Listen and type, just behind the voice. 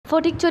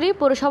ফটিকছড়ি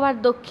পৌরসভার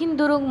দক্ষিণ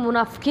দুরুং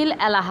মুনাফকিল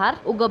এলাহার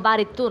উগ্র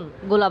বাড়িতুন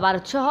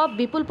গোলাবারুদ সহ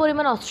বিপুল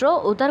পরিমাণ অস্ত্র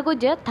উদ্ধার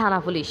করছে থানা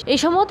পুলিশ। এই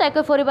সময়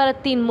একই পরিবারের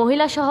 ৩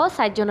 মহিলা সহ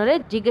 ৪ জনের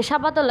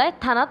জিজ্ঞাসাবাদলায়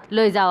থানাত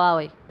লই যাওয়া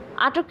হয়।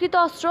 আটককৃত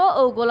অস্ত্র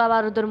ও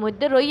গোলাবারুদের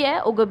মধ্যে রইয়ে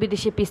উগ্র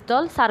বিদেশি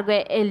পিস্তল, সার্গো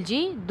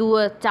এলজি, 2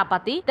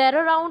 চাপাতি,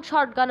 13 রাউন্ড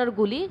শটগানের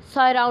গুলি,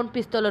 6 রাউন্ড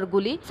পিস্তলের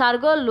গুলি,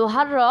 সার্গো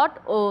লোহার রড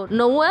ও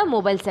 9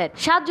 মোবাইল সেট।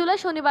 7 জুলাই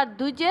শনিবার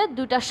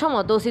 2টার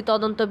সময় দোষী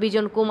তদন্ত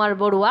বিজন কুমার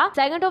বড়ুয়া,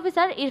 সেকেন্ড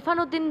অফিসার ইরফান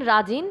উদ্দিন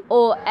রাজিন ও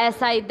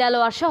এসআই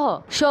দেলোয়ার সহ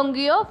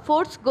সঙ্গীয়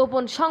ফোর্স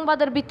গোপন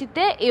সংবাদের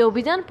ভিত্তিতে এই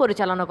অভিযান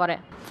পরিচালনা করে।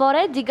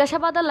 পরে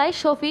জিজ্ঞাসাবাদলায়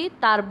শফি,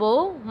 তার বউ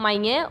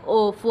মাইয়ে ও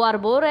ফুয়ার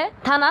বউরে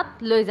থানাত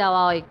লই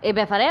যাওয়া হয়। এ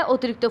ব্যাপারে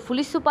অতিরিক্ত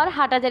police super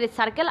Hathazari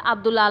circle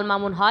Abdullah Al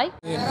Mamun হয়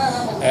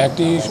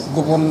একটি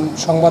গোপন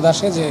সংবাদ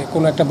আসে যে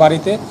কোনো একটা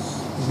বাড়িতে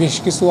বেশ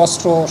কিছু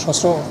অস্ত্র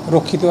শস্ত্র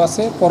রক্ষিত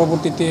আছে।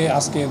 পরবর্তীতে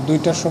আজকে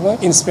 2টার সময়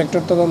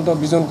ইন্সপেক্টর তদন্ত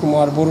বিজন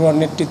কুমার বড়ুয়ার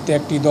নেতৃত্বে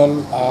একটি দল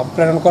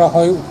প্রেরণ করা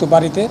হয় উক্ত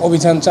বাড়িতে।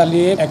 অভিযান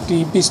চালিয়ে একটি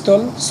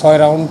পিস্তল, 6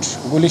 রাউন্ড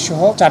গুলিসহ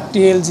 4টি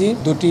এলজি,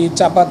 2টি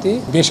চাপাতি,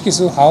 বেশ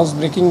কিছু হাউস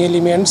ব্রেকিং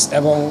এলিমেন্টস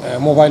এবং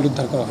মোবাইল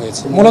উদ্ধার করা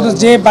হয়েছে। মূলত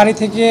যে বাড়ি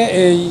থেকে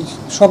এই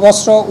সব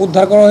অস্ত্র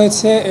উদ্ধার করা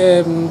হয়েছে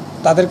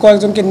তাদের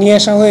কয়েকজনকে নিয়ে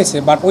আসা হয়েছে,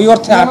 বাট ওই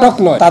অর্থে আটক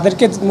নয়,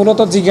 তাদেরকে মূলত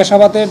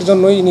জিজ্ঞাসাবাদের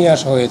জন্যই নিয়ে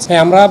আসা হয়েছে।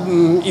 আমরা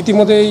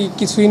ইতিমধ্যেই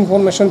কিছু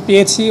ইনফরমেশন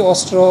পেয়েছি।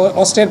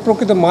 অস্ত্রের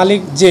প্রকৃত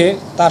মালিক যে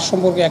তার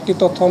সম্পর্কে একটি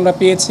তথ্য আমরা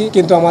পেয়েছি,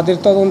 কিন্তু আমাদের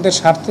তদন্তের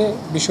স্বার্থে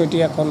বিষয়টি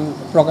এখন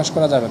প্রকাশ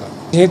করা যাবে না।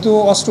 যেহেতু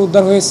অস্ত্র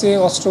উদ্ধার হয়েছে,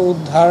 অস্ত্র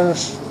উদ্ধার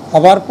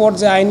হবার পর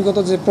যে আইনগত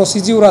যে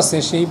প্রসিডিউর আছে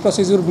সেই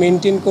প্রসিডিউর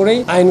মেনটেন করেই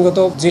আইনগত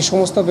যে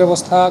সমস্ত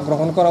ব্যবস্থা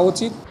গ্রহণ করা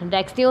উচিত।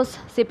 Desk news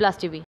Cplus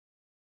TV।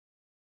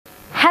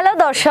 Hello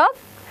দর্শক,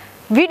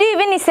 ভিডিও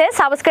ইভেন নিচে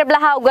সাবস্ক্রাইব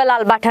লাহা উগা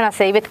লাল বাটন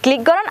আছে, ইবেত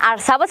ক্লিক করুন আর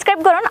সাবস্ক্রাইব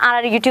করুন আর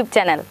ইউটিউব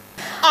চ্যানেল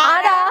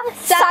আরা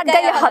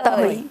সাগাইয়া হতা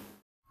হই।